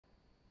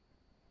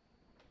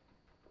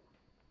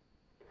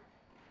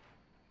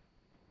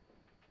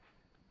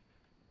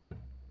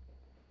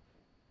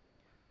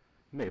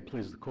May it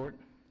please the court.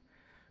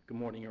 Good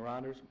morning, Your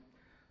Honors.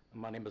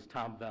 My name is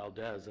Tom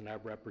Valdez, and I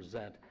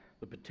represent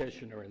the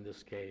petitioner in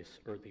this case,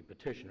 or the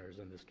petitioners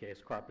in this case,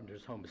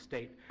 Carpenter's Home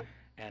Estate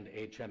and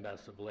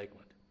HMS of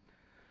Lakeland.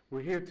 We're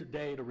here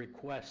today to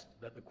request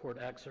that the court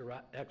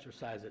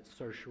exercise its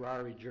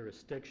certiorari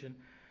jurisdiction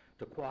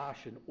to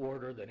quash an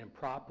order that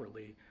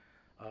improperly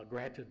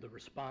granted the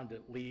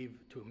respondent leave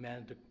to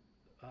amend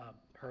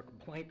her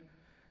complaint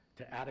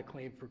to add a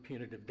claim for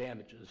punitive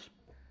damages.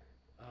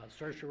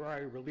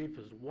 Certiorari relief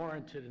is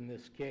warranted in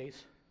this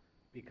case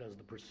because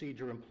the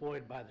procedure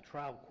employed by the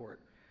trial court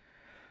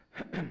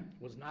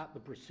was not the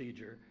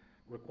procedure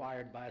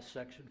required by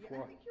Section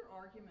 4. I think your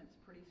argument's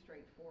pretty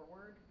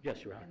straightforward.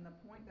 Yes, Your Honor. And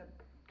the point that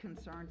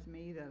concerns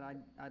me that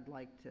I'd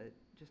like to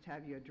just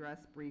have you address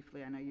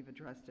briefly, I know you've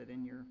addressed it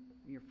in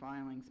your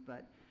filings,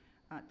 but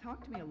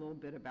talk to me a little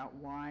bit about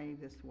why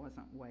this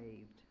wasn't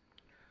waived.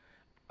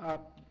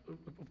 Of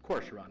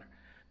course, Your Honor.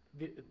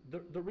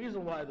 The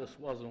reason why this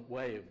wasn't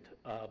waived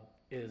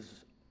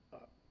is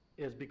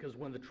because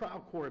when the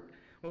trial court,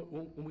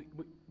 when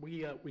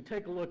we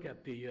take a look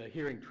at the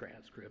hearing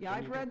transcript. Yeah,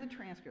 I've read the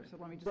transcript, so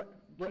let me just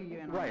cue you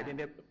in on that. Right,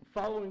 and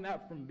following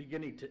that from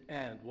beginning to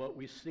end, what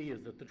we see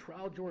is that the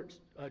trial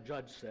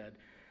judge said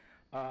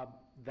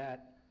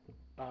that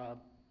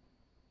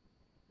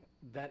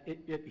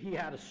he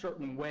had a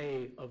certain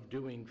way of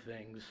doing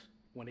things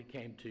when it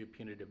came to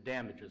punitive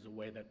damages, a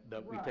way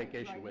that we take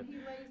issue with. He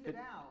lays it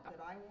out that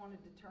I want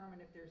to determine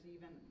if there's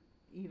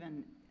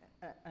even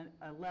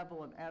a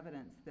level of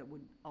evidence that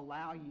would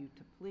allow you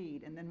to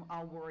plead, and then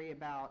I'll worry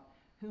about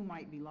who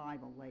might be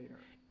liable later.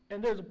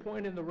 And there's a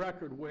point in the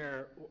record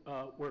where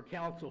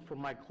counsel for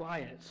my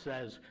client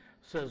says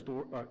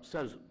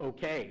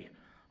okay,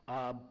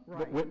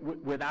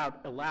 without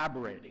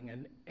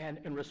elaborating,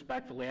 and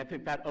respectfully, I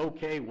think that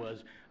okay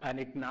was an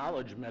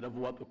acknowledgement of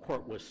what the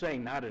court was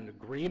saying, not an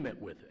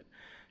agreement with it.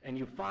 And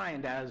you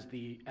find as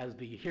the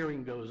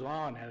hearing goes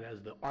on and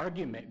as the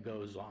argument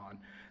goes on,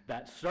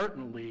 that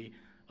certainly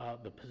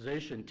the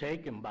position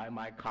taken by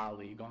my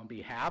colleague on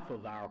behalf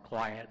of our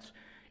clients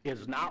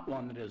is not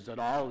one that is at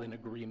all in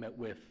agreement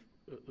with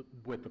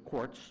the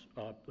court's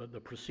the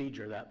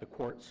procedure that the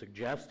court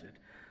suggested.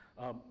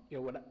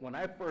 When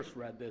I first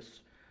read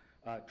this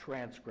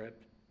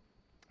transcript,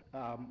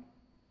 I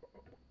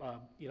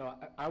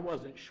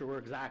wasn't sure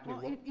exactly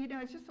what.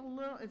 It's just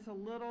a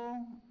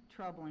little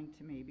troubling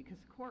to me because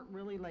the court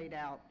really laid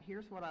out,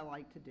 here's what I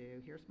like to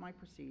do, here's my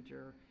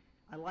procedure.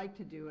 I like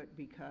to do it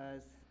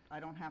because I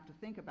don't have to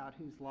think about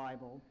who's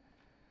liable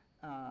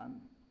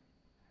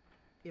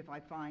if I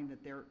find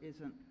that there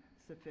isn't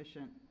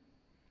sufficient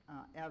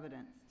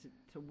evidence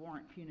to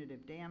warrant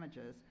punitive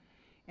damages.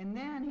 And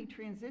then he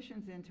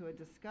transitions into a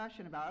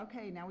discussion about,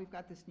 okay, now we've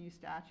got this new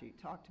statute.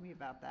 Talk to me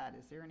about that.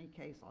 Is there any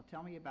case law?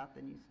 Tell me about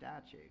the new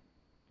statute.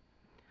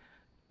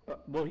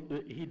 Well,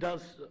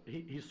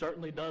 he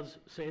certainly does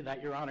say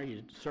that, Your Honor.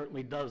 He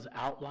certainly does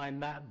outline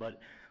that,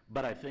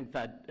 but I think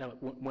that as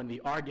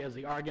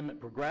the argument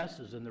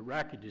progresses in the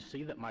record, you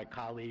see that my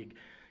colleague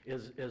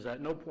is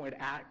at no point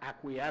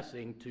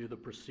acquiescing to the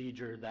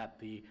procedure that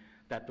the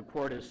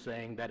court is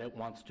saying that it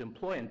wants to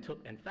employ.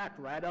 In fact,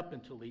 right up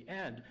until the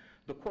end,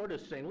 the court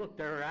is saying, look,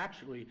 there are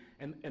actually,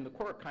 and the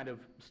court kind of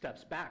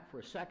steps back for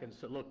a second and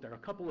said, look, there are a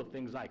couple of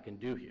things I can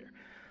do here.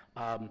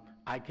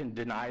 I can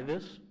deny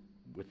this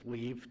with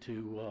leave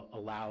to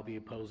allow the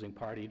opposing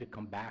party to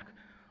come back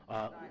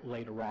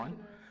later on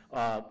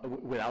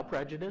without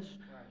prejudice.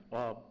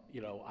 Right.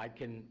 I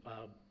can,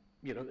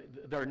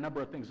 there are a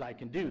number of things I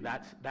can do.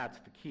 That's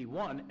the key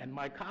one. And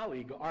my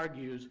colleague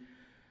argues,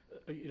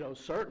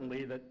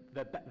 certainly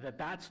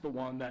that's the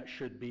one that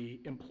should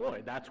be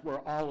employed. That's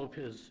where all of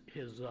his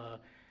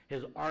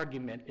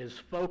argument is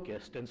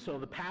focused. And so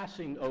the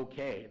passing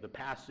okay, the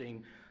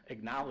passing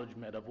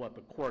acknowledgement of what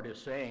the court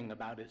is saying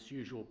about its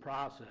usual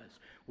process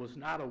was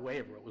not a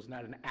waiver. It was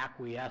not an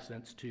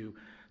acquiescence to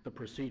the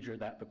procedure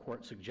that the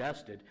court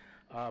suggested.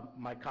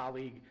 My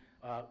colleague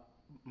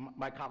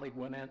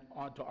went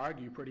on to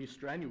argue pretty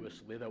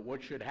strenuously that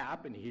what should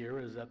happen here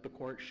is that the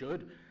court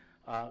should,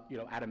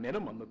 at a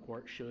minimum, the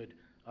court should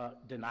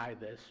deny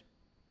this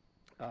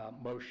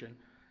motion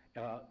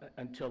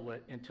until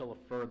a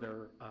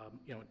further,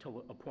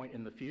 until a point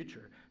in the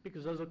future.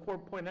 Because as the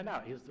court pointed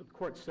out, the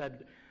court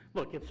said,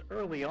 look, it's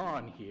early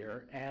on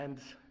here, and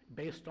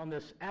based on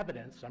this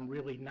evidence, I'm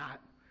really not,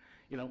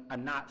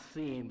 I'm not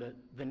seeing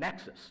the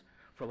nexus,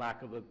 for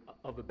lack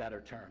of a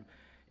better term.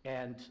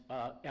 And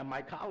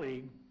my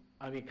colleague,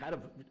 kind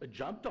of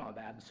jumped on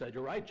that and said,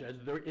 you're right, Judge,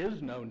 there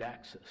is no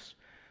nexus.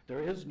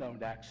 There is no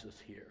nexus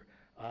here.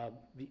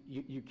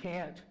 You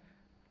can't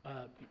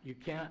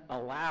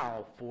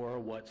allow for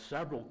what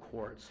several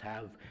courts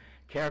have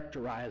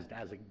characterized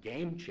as a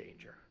game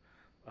changer,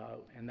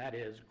 and that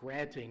is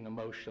granting a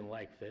motion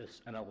like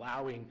this and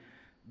allowing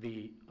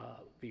the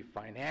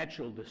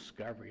financial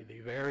discovery, the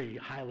very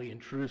highly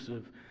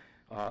intrusive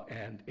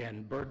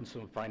and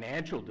burdensome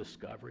financial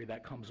discovery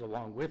that comes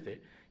along with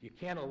it. You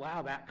can't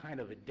allow that kind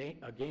of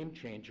a game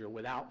changer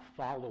without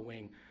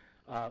following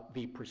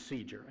the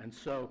procedure. And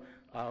so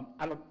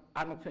I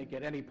don't think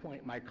at any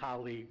point my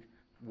colleague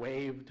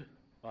waived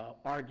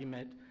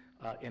argument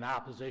in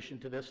opposition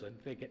to this. I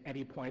don't think at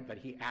any point that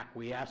he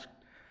acquiesced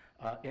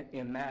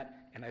in that.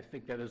 And I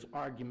think that his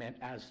argument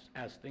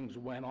as things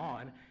went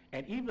on,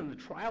 and even the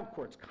trial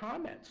court's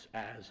comments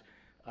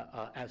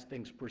as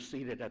things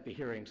proceeded at the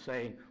hearing,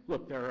 saying,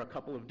 look, there are a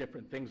couple of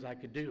different things I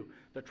could do.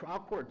 The trial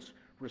court's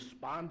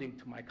responding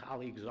to my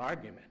colleague's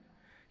argument.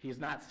 He's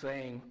not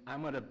saying,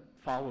 I'm going to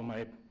follow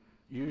my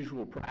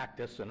usual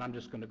practice and I'm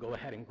just going to go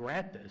ahead and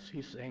grant this.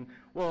 He's saying,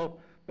 well,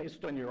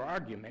 based on your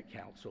argument,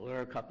 counsel, there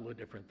are a couple of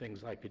different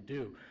things I could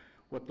do.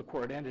 What the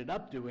court ended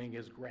up doing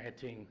is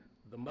granting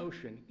the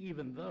motion,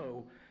 even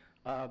though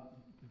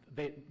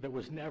there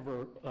was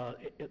never,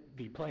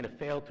 the plaintiff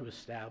failed to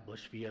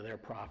establish via their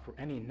proffer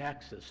any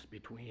nexus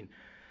between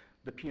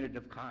the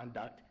punitive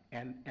conduct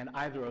and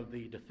either of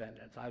the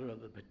defendants, either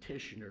of the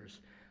petitioners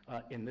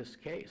in this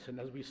case. And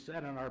as we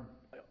said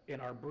in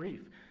our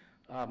brief,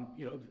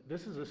 you know,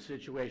 this is a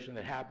situation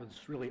that happens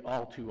really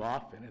all too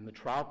often, and the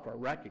trial court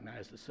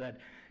recognized it, said,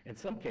 in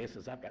some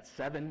cases, I've got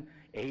 7,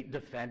 8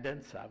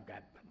 defendants, I've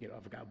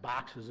got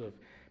boxes of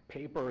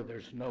paper,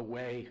 there's no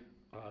way,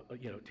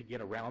 you know, to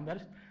get around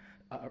that,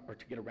 or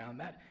to get around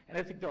that. And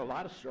I think there are a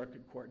lot of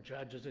circuit court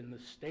judges in the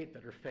state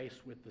that are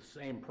faced with the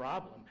same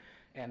problem.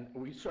 And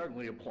we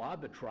certainly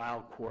applaud the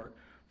trial court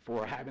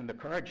for having the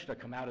courage to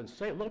come out and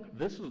say, look,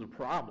 this is a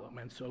problem,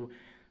 and so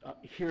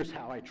here's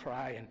how I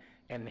try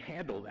and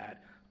handle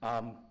that.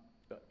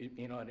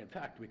 You know, and in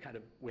fact, we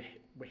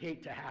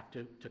hate to have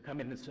to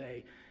come in and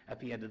say at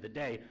the end of the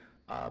day,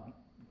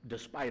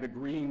 despite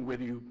agreeing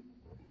with you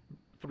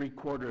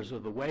 3/4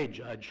 of the way,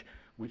 Judge,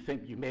 we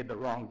think you made the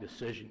wrong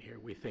decision here.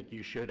 We think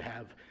you should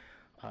have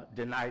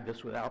denied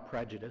this without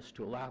prejudice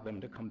to allow them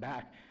to come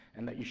back,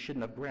 and that you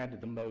shouldn't have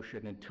granted the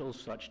motion until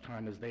such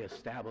time as they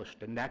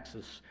established a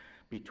nexus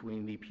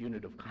between the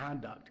punitive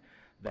conduct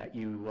that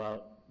you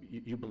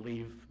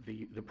believe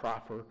the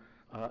proffer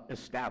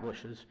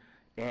establishes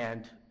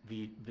and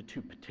the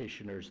 2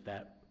 petitioners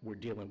that we're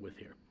dealing with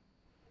here.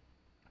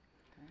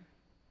 Okay.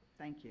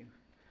 Thank you.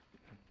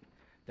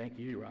 Thank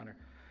you, Your Honor.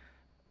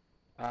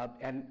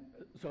 And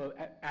so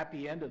at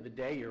the end of the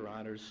day, Your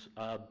Honors,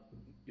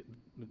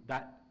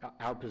 that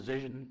our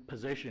position,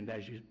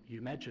 as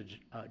you mentioned,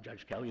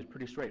 Judge Kelly, is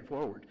pretty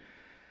straightforward.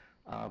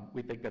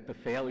 We think that the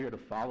failure to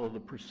follow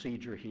the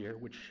procedure here,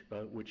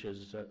 which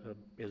is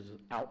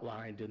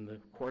outlined in the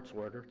court's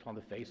order, it's on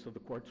the face of the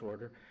court's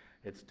order,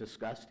 it's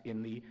discussed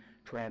in the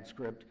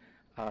transcript,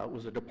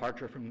 was a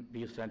departure from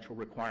the essential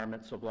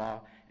requirements of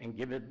law, and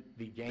given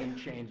the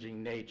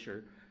game-changing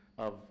nature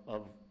of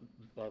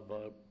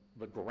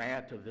the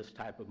grant of this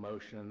type of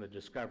motion and the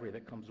discovery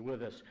that comes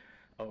with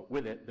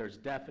it, there's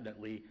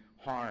definitely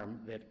harm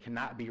that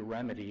cannot be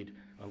remedied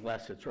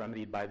unless it's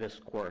remedied by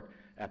this court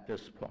at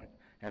this point.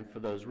 And for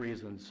those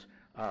reasons,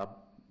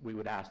 we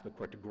would ask the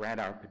court to grant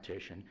our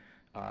petition,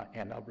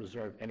 and I'll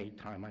reserve any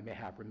time I may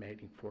have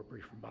remaining for a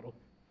brief rebuttal.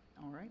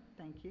 All right,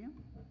 thank you.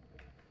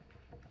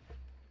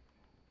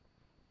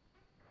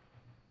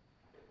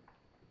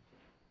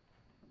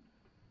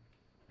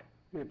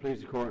 May it please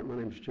the court, my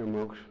name is Jim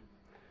Wilkes.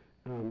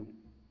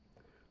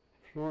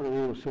 Florida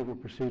Rule of Civil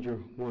Procedure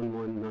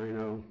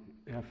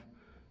 1190F,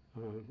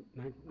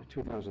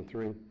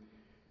 2003,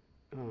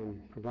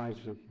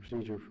 provides a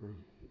procedure for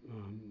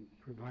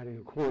providing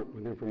a court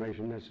with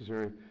information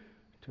necessary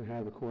to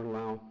have the court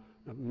allow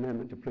an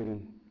amendment to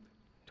pleading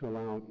to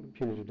allow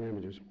punitive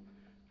damages.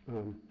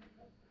 In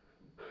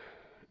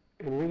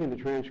reading the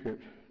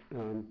transcript,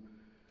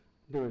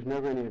 there was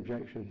never any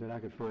objection that I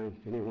could find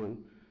to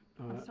anyone.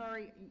 I'm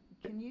sorry,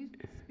 can you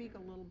speak a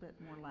little bit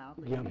more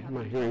loudly? Yeah,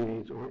 my hearing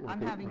aids aren't working.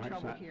 I'm having right,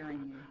 trouble so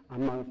hearing you.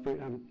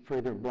 I'm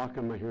afraid they're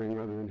blocking my hearing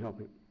rather than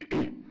helping.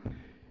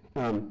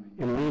 In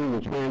reading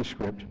the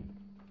transcript,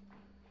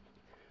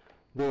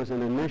 there was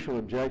an initial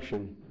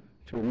objection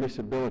to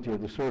admissibility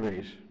of the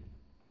surveys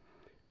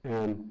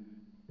and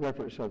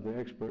reference of the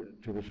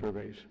expert to the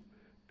surveys.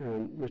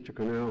 And Mr.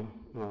 Cornell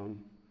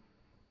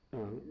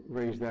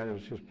raised that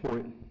as his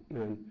point,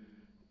 and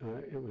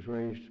it was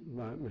raised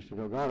by Mr.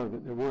 Delgado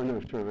that there were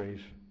no surveys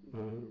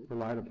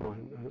relied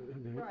upon.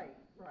 Right.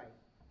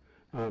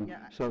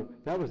 Yeah. So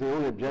that was the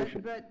only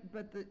objection.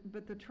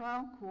 But the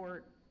trial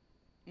court,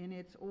 in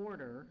its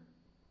order,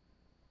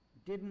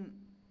 didn't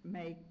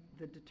make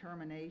the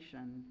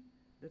determination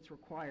that's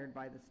required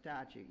by the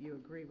statute. You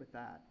agree with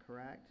that,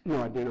 correct?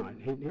 No, I do not.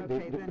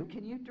 Okay, then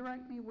can you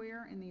direct me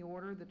where in the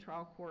order the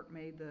trial court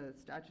made the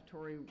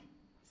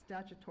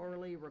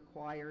statutorily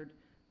required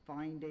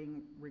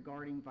finding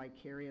regarding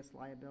vicarious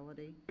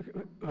liability?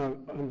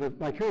 On the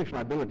vicarious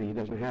liability, he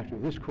doesn't have to.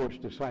 This court's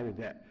decided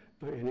that.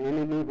 In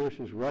NME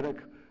versus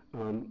Ruddock,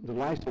 the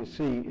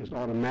licensee is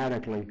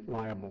automatically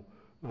liable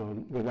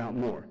without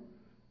more.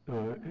 I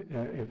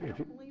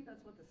don't believe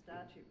that's what the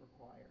statute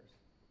requires.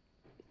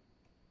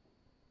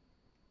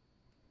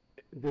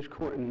 This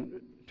court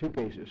in 2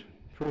 cases.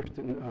 First,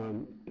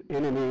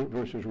 NME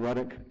versus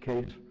Ruddock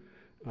case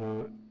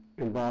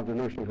involved a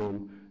nursing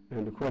home,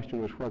 and the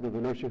question was whether the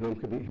nursing home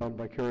could be held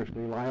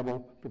vicariously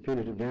liable for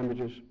punitive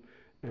damages,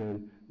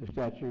 and the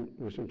statute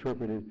was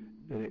interpreted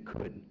that it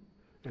could.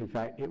 In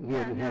fact, it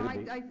would and had to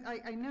be.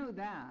 I know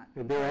that.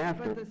 And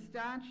thereafter, but the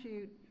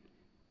statute,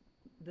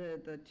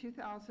 the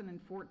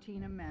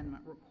 2014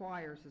 amendment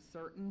requires a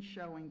certain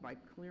showing by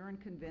clear and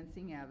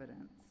convincing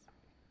evidence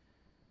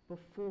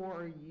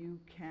before you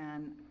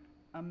can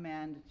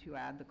amend to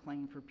add the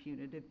claim for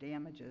punitive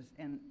damages.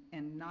 And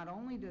not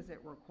only does it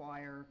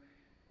require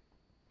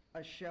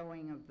a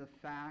showing of the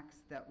facts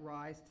that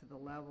rise to the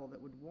level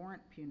that would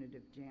warrant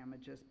punitive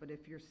damages, but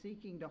if you're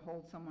seeking to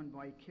hold someone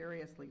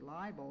vicariously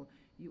liable,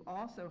 you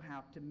also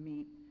have to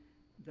meet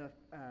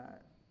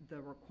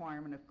the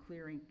requirement of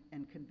clear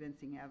and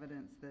convincing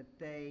evidence that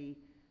they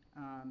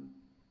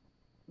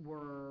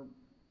were,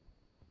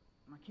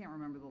 I can't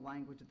remember the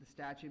language of the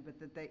statute, but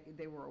that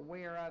they were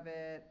aware of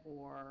it,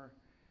 or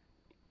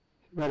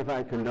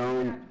ratified,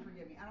 condoned. You have to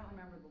forgive me, I don't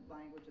remember the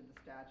language of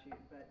the statute,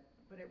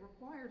 but it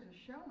requires a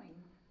showing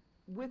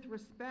with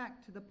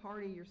respect to the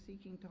party you're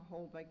seeking to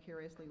hold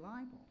vicariously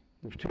liable.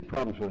 There's two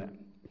problems with that.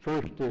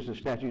 First is the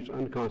statute's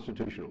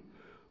unconstitutional.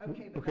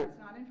 Okay, but that's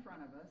not in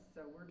front of us,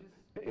 so we're just...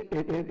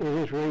 It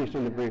is raised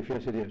in the brief,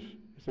 yes it is.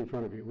 It's in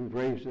front of you. We've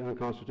raised the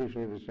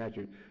unconstitutionality of the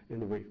statute in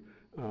the brief.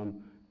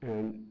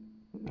 And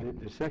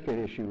the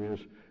second issue is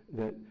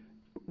that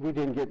we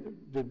didn't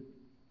get the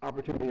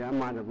opportunity I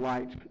might have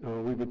liked.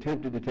 We've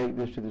attempted to take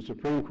this to the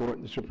Supreme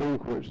Court. The Supreme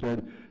Court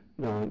said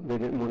they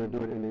didn't want to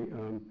do it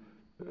in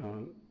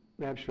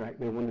the abstract.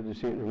 They wanted to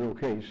see it in a real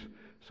case.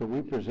 So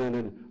we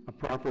presented a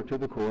proffer to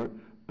the court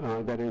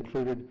that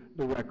included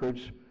the records.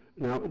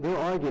 Now, their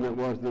argument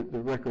was that the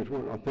records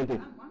weren't authentic.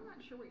 I'm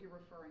not sure what you're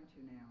referring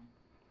to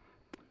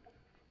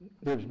now.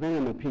 There's been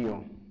an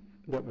appeal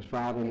that was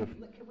filed in the...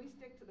 Can we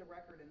stick to the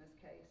record in this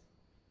case?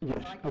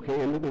 Yes,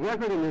 okay, and the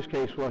record in this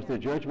case was the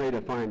judge made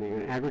a finding,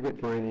 an aggregate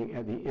finding,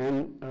 at the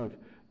end of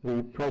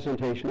the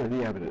presentation of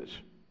the evidence.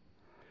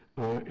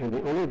 And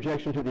the only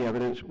objection to the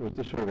evidence was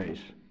the surveys.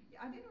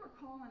 I didn't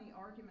recall any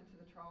argument to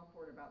the trial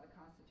court about the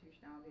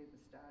constitutionality of the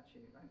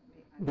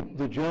statute.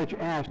 The judge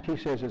asked, he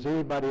says, has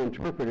anybody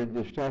interpreted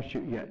the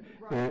statute yet?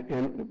 Right.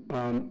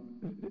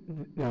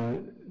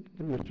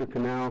 Mr.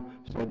 Canal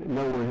said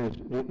no one has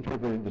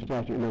interpreted the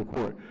statute in no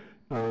court.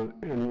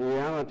 In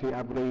reality,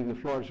 I believe the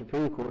Florida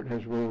Supreme Court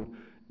has ruled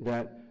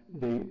that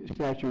the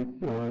statute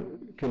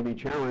can be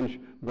challenged,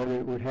 but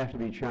it would have to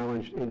be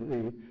challenged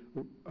in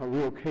a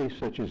real case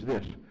such as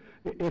this.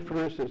 If,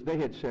 for instance, they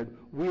had said,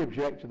 we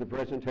object to the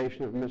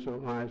presentation of Ms.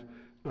 Ohio's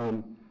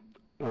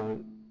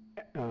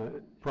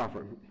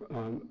proffer,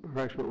 her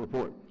expert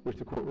report, which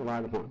the court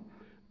relied upon,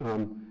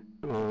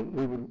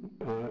 we would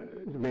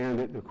demand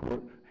that the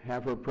court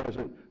have her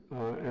present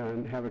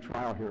and have a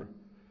trial here.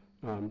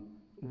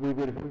 We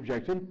would have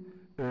objected,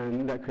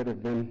 and that could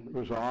have been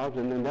resolved,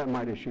 and then that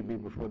might issue be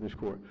before this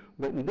court.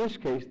 But in this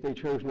case, they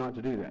chose not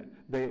to do that.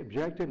 They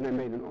objected, and they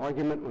made an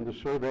argument on the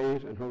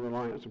surveys and her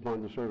reliance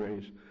upon the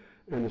surveys.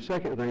 And the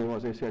second thing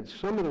was they said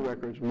some of the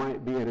records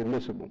might be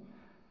inadmissible.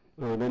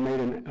 They made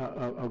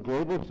a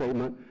global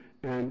statement,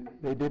 and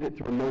they did it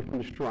through a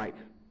motion to strike.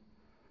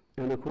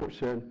 And the court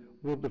said,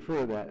 we'll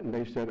defer that, and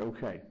they said,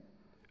 okay.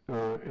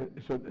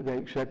 So they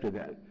accepted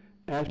that.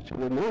 As to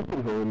the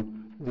nursing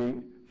home,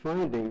 the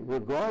finding,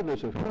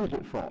 regardless of who's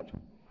at fault,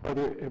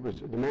 whether it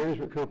was the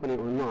management company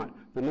or not,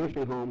 the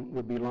nursing home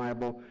would be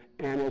liable,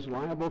 and is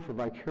liable for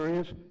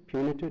vicarious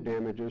punitive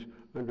damages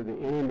under the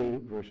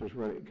NME versus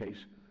Reddick case,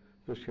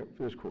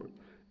 this court.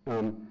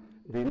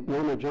 The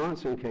Norma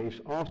Johnson case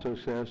also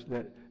says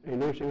that a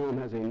nursing home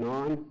has a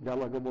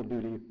non-delegable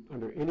duty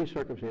under any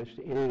circumstance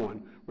to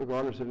anyone,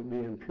 regardless of it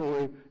being an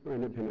employee or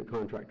independent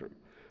contractor.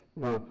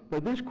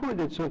 But this court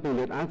did something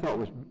that I thought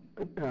was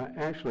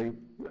actually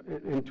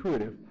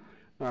intuitive.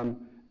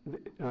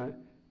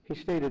 He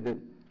stated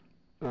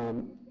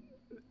that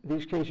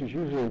these cases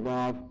usually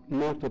involve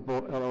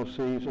multiple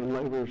LLCs and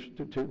laborers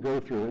to go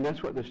through, and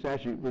that's what the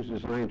statute was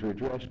designed to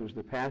address, was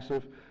the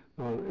passive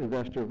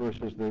investor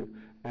versus the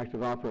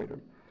active operator,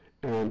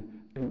 and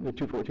the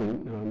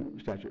 214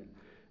 statute.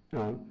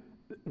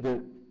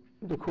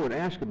 The court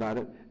asked about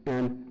it,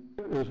 and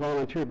it was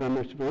volunteered by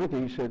Mr.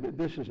 Valenti. He said that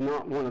this is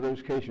not one of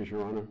those cases,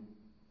 Your Honor.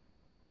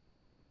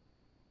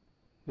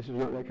 This is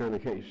not that kind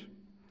of case.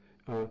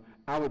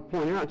 I would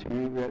point out to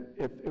you that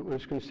if it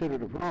was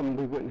considered a problem,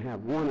 we wouldn't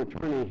have one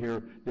attorney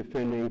here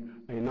defending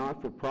a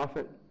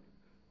not-for-profit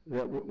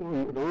that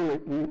one would only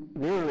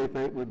merely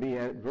think would be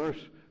adverse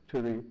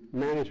to the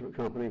management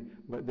company,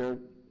 but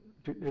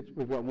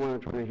we've got one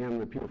attorney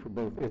handling appeal for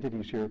both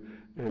entities here,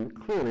 and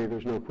clearly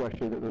there's no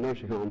question that the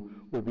nursing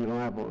home would be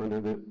liable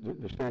under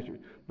the statute.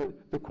 But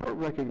the court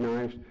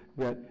recognized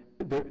that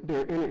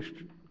they're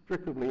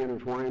inextricably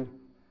intertwined,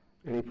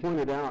 and he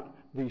pointed out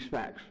these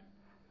facts.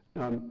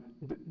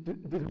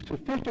 The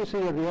sufficiency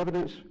of the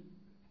evidence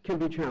can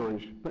be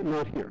challenged, but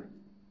not here.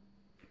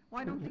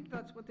 Well, I don't think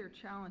that's what they're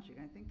challenging.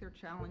 I think they're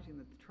challenging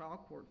that the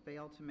trial court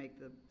failed to make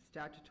the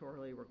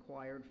statutorily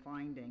required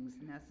findings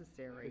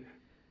necessary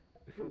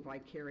for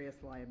vicarious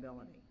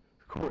liability.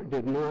 court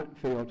did not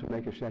fail to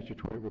make a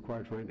statutory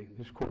required finding.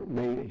 This court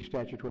made a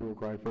statutory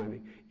required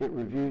finding. It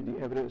reviewed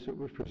the evidence that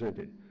was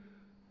presented.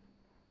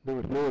 There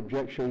was no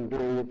objection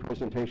during the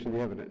presentation of the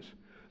evidence.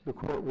 The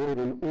court wrote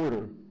an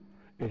order,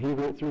 and he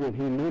went through and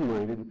he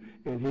enumerated,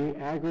 and he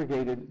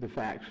aggregated the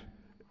facts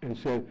and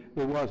said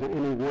there wasn't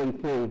any one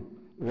thing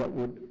that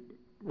would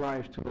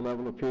rise to the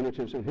level of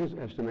punitives in his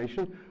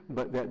estimation,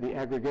 but that the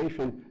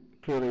aggregation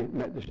clearly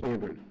met the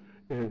standard.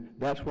 And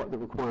that's what the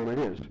requirement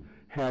is.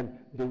 Had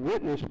the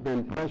witness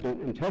been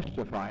present and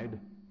testified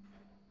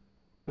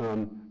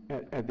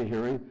at the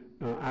hearing,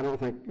 I don't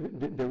think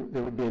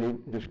there would be any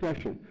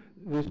discussion.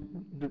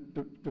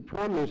 The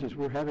problem is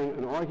we're having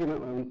an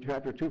argument on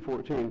Chapter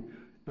 214,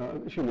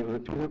 the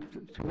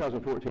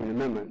 2014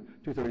 Amendment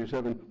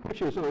 237,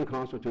 which is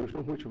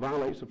unconstitutional, which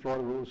violates the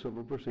Florida Rule of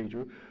Civil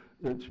Procedure.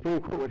 The Supreme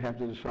Court would have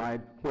to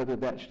decide whether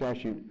that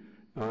statute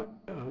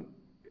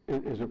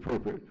is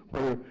appropriate,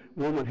 whether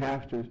one would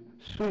have to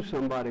sue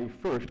somebody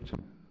first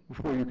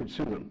before you could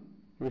sue them.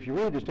 If you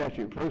read the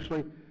statute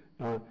closely,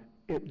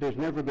 there's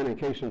never been a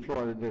case in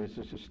Florida that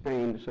has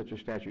sustained such a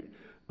statute.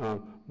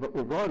 But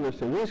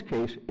regardless, in this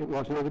case, it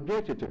was not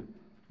objected to.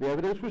 The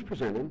evidence was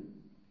presented,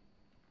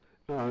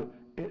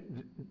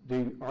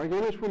 the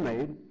arguments were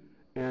made,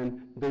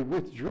 and they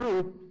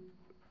withdrew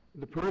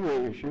the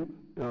primary issue.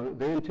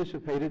 They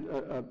anticipated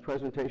a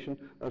presentation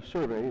of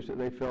surveys that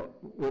they felt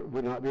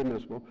would not be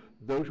admissible.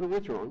 Those were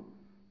withdrawn,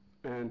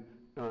 and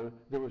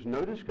there was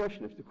no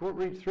discussion. If the court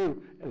reads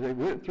through, as they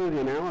went through the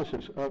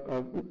analysis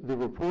of the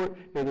report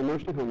and the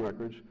nursing home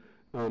records,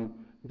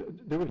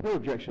 there was no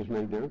objections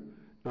made there,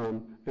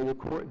 and the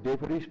court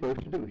did what he's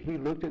supposed to do. He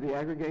looked at the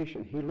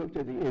aggregation. He looked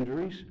at the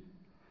injuries.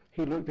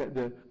 He looked at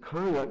the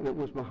conduct that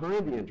was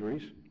behind the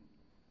injuries,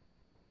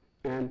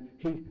 and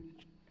he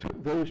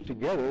took those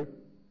together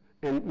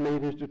and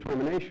made his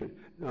determination.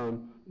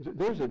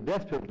 There's a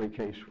death penalty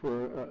case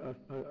where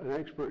an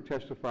expert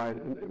testified,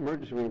 an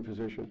emergency room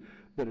physician,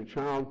 that a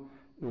child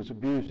was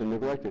abused and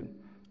neglected,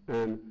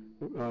 and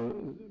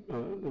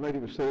the lady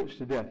was sentenced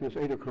to death. Miss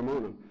Ada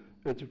Carmona.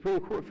 And the Supreme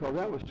Court felt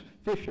that was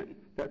sufficient.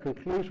 That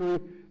conclusory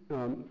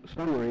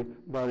summary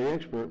by the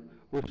expert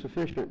was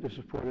sufficient to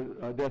support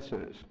a death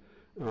sentence.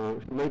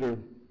 Later,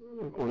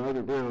 on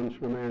other grounds,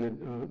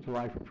 remanded to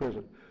life in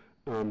prison.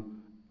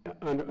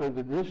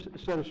 Under this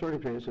set of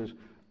circumstances,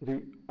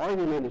 the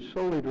argument is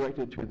solely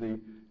directed to the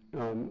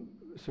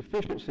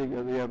sufficiency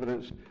of the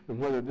evidence and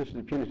whether this is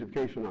a punitive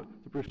case or not.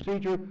 The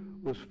procedure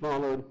was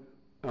followed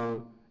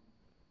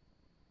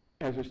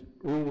as its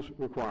rules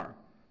require.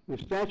 The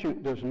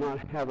statute does not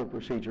have a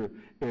procedure,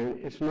 and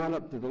it's not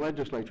up to the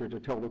legislature to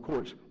tell the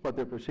courts what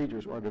their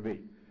procedures are to be.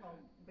 Well,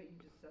 but you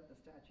just said the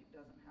statute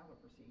doesn't have a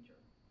procedure.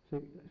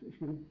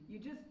 Excuse me?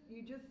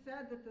 You just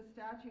said that the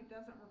statute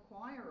doesn't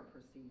require a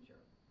procedure.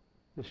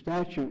 The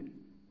statute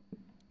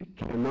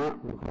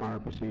cannot require a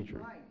procedure.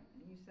 Right,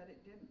 and you said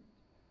it didn't.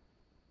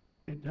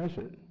 It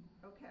doesn't.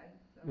 Okay.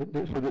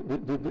 So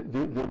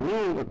the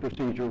rule of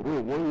procedure,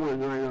 Rule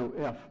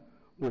 1190F,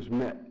 was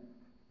met.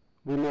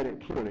 We met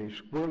it clearly,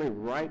 squarely,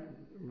 right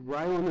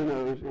on the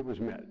nose. It was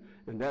met,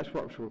 and that's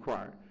what's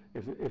required.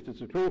 If the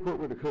Supreme Court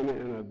were to come in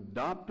and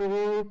adopt a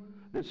rule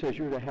that says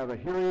you're to have a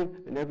hearing,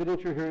 an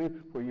evidentiary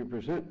hearing, where you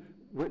present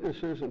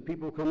witnesses and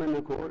people come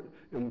into court,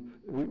 and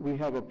we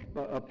have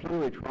a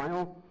plenary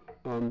trial,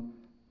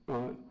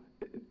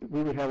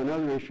 we would have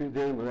another issue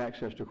then with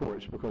access to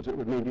courts, because it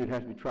would mean you'd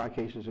have to try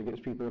cases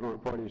against people that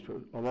aren't parties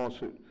to a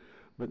lawsuit.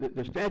 But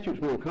the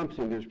statute's more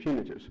encompassing. There's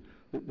punitives.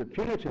 The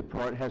punitive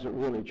part hasn't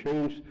really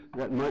changed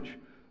that much,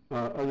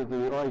 other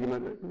than the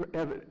argument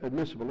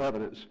admissible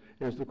evidence.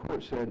 As the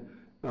court said,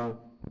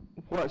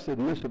 what's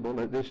admissible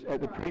at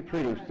the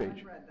pre-pleading stage. I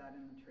read that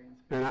in the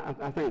transcript. And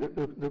I think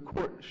that the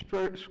court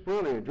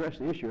squarely addressed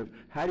the issue of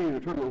how do you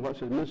determine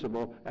what's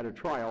admissible at a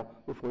trial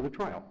before the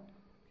trial.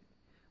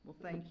 Well,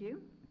 thank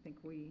you.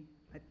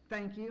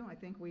 Thank you. I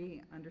think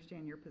we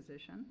understand your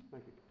position.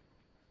 Thank you.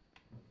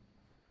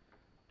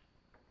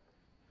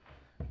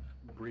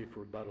 Brief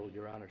rebuttal,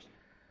 Your Honors.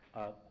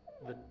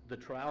 The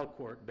trial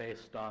court,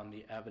 based on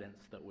the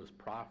evidence that was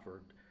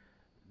proffered,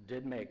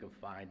 did make a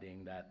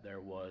finding that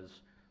there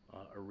was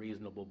a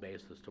reasonable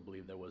basis to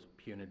believe there was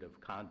punitive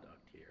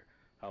conduct here.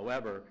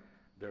 However,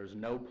 there's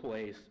no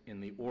place in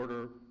the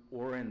order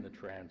or in the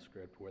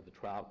transcript where the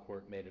trial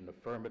court made an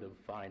affirmative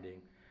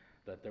finding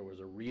that there was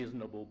a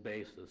reasonable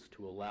basis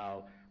to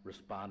allow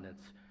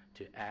respondents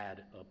to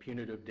add a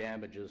punitive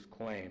damages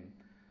claim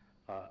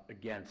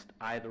against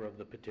either of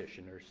the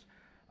petitioners.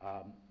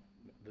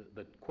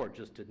 The court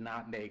just did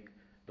not make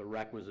the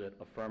requisite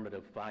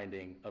affirmative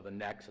finding of a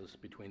nexus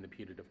between the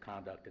punitive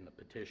conduct and the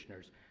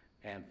petitioners,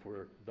 and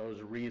for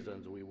those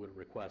reasons we would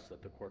request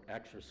that the court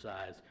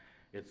exercise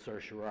its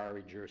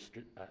certiorari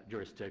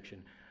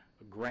jurisdiction,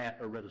 grant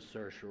a writ of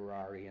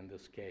certiorari in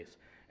this case,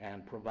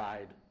 and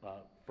provide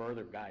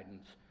further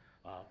guidance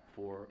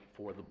for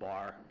the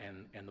bar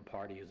and the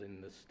parties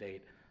in this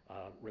state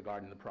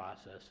regarding the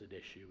process at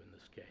issue in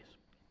this case.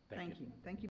 Thank you. Thank you.